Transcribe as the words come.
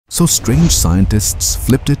so strange scientists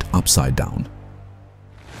flipped it upside down.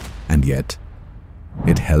 And yet,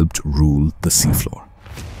 it helped rule the seafloor.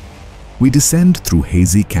 We descend through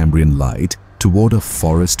hazy Cambrian light toward a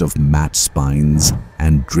forest of matte spines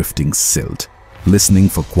and drifting silt, listening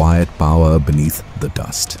for quiet power beneath the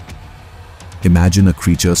dust. Imagine a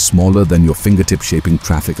creature smaller than your fingertip shaping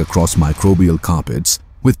traffic across microbial carpets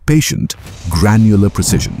with patient, granular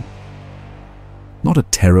precision. Not a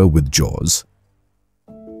terror with jaws,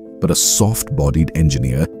 but a soft-bodied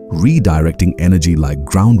engineer redirecting energy like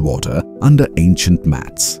groundwater under ancient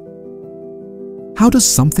mats. How does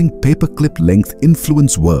something paperclip length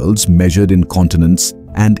influence worlds measured in continents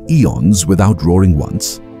and eons without roaring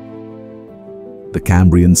once? The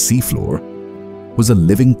Cambrian seafloor was a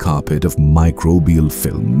living carpet of microbial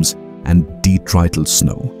films and detrital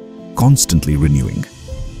snow, constantly renewing.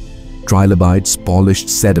 Trilobites polished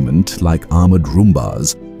sediment like armored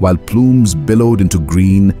Roombas, while plumes billowed into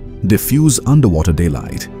green, diffuse underwater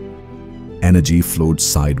daylight. Energy flowed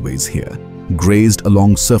sideways here, grazed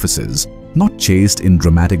along surfaces, not chased in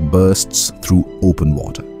dramatic bursts through open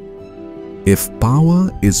water. If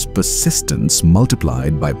power is persistence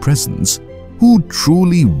multiplied by presence, who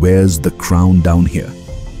truly wears the crown down here?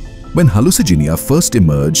 When Hallucigenia first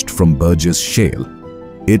emerged from Burgess Shale,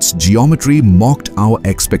 its geometry mocked our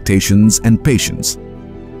expectations and patience.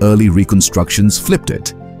 Early reconstructions flipped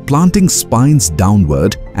it, planting spines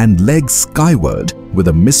downward and legs skyward with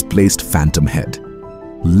a misplaced phantom head.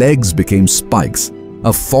 Legs became spikes,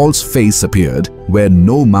 a false face appeared where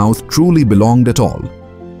no mouth truly belonged at all.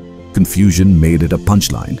 Confusion made it a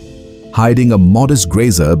punchline, hiding a modest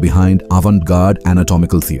grazer behind avant-garde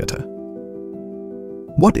anatomical theater.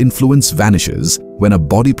 What influence vanishes when a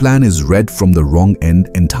body plan is read from the wrong end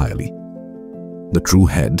entirely? The true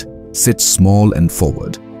head sits small and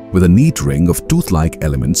forward, with a neat ring of tooth-like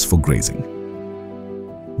elements for grazing.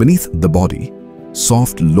 Beneath the body,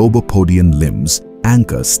 soft lobopodian limbs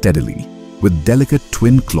anchor steadily, with delicate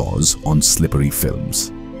twin claws on slippery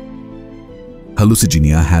films.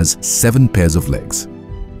 Hallucigenia has 7 pairs of legs,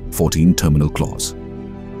 14 terminal claws.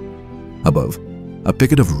 Above, a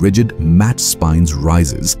picket of rigid, matte spines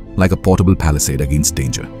rises like a portable palisade against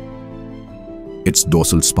danger. Its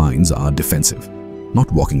dorsal spines are defensive,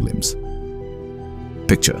 not walking limbs.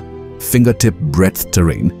 Picture fingertip-breadth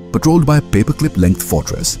terrain patrolled by a paperclip-length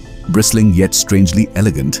fortress, bristling yet strangely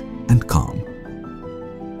elegant and calm.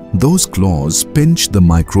 Those claws pinch the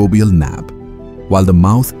microbial nab, while the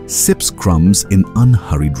mouth sips crumbs in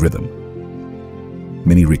unhurried rhythm.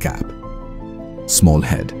 Mini recap. Small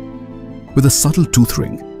head, with a subtle tooth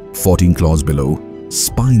ring, 14 claws below,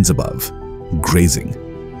 spines above, grazing,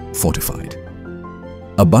 fortified.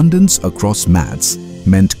 Abundance across mats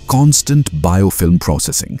meant constant biofilm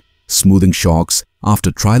processing, smoothing shocks after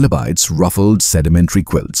trilobites ruffled sedimentary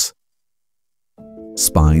quilts.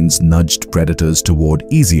 Spines nudged predators toward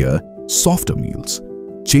easier, softer meals,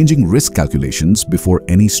 changing risk calculations before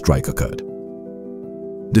any strike occurred.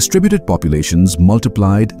 Distributed populations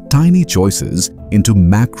multiplied tiny choices into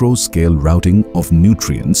macro-scale routing of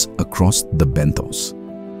nutrients across the benthos.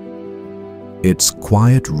 Its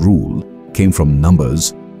quiet rule came from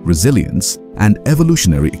numbers, resilience, and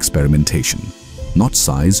evolutionary experimentation, not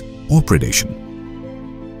size or predation.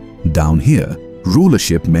 Down here,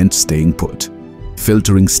 rulership meant staying put,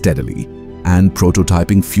 filtering steadily, and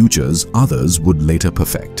prototyping futures others would later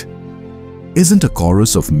perfect. Isn't a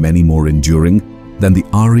chorus of many more enduring than the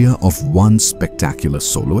aria of one spectacular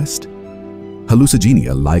soloist?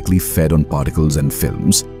 Hallucigenia likely fed on particles and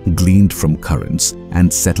films, gleaned from currents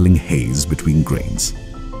and settling haze between grains.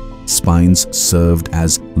 Spines served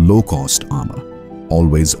as low-cost armor,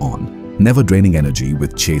 always on, never draining energy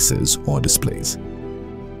with chases or displays.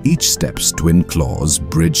 Each step's twin claws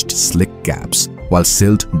bridged slick gaps, while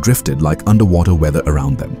silt drifted like underwater weather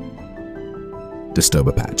around them. Disturb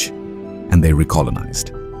a patch, and they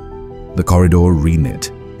recolonized. The corridor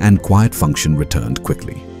reknit, and quiet function returned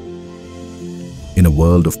quickly. In a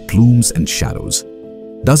world of plumes and shadows,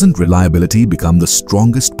 doesn't reliability become the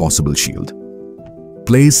strongest possible shield?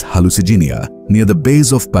 Place Hallucigenia near the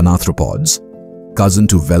base of panarthropods, cousin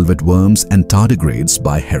to velvet worms and tardigrades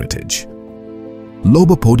by heritage.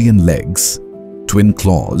 Lobopodian legs, twin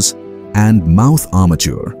claws, and mouth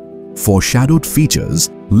armature, foreshadowed features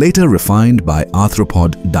later refined by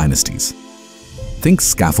arthropod dynasties. Think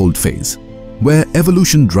scaffold phase, where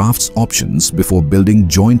evolution drafts options before building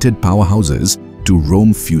jointed powerhouses to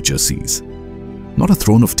roam future seas. Not a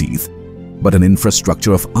throne of teeth, but an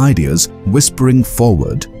infrastructure of ideas whispering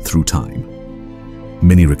forward through time.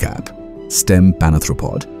 Mini recap: stem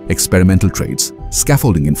panarthropod, experimental traits,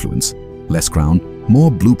 scaffolding influence, less crown, more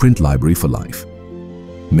blueprint library for life.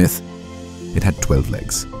 Myth: it had 12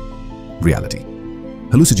 legs. Reality: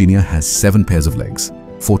 Hallucigenia has 7 pairs of legs,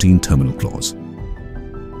 14 terminal claws.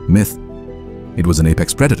 Myth: it was an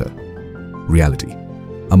apex predator. Reality: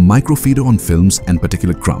 a microfeeder on films and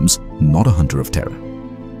particulate crumbs, not a hunter of terror.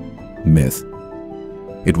 Myth: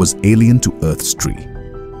 it was alien to Earth's tree.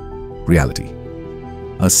 Reality: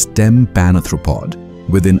 a stem panarthropod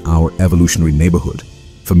within our evolutionary neighborhood,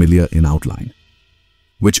 familiar in outline.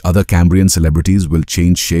 Which other Cambrian celebrities will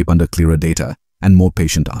change shape under clearer data and more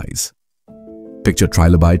patient eyes? Picture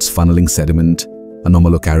trilobites funneling sediment,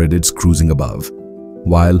 anomalocaridids cruising above,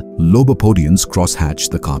 while lobopodians cross-hatch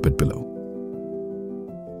the carpet below.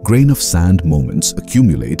 Grain of sand moments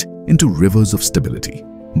accumulate into rivers of stability,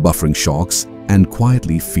 buffering shocks and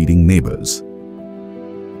quietly feeding neighbors.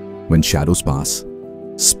 When shadows pass,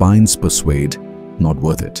 spines persuade, not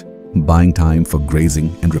worth it, buying time for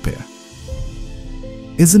grazing and repair.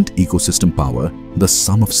 Isn't ecosystem power the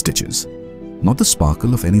sum of stitches, not the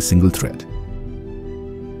sparkle of any single thread?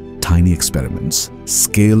 Tiny experiments,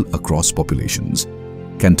 scale across populations,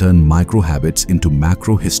 can turn micro habits into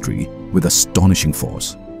macro history with astonishing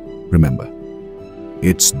force. Remember,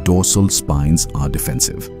 its dorsal spines are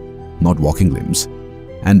defensive, not walking limbs,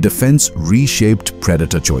 and defense reshaped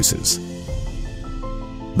predator choices.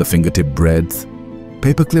 The fingertip breadth,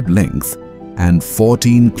 paperclip length, and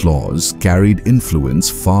 14 claws carried influence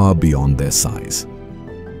far beyond their size.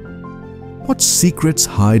 What secrets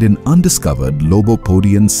hide in undiscovered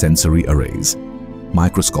lobopodian sensory arrays,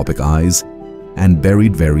 microscopic eyes, and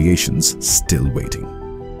buried variations still waiting?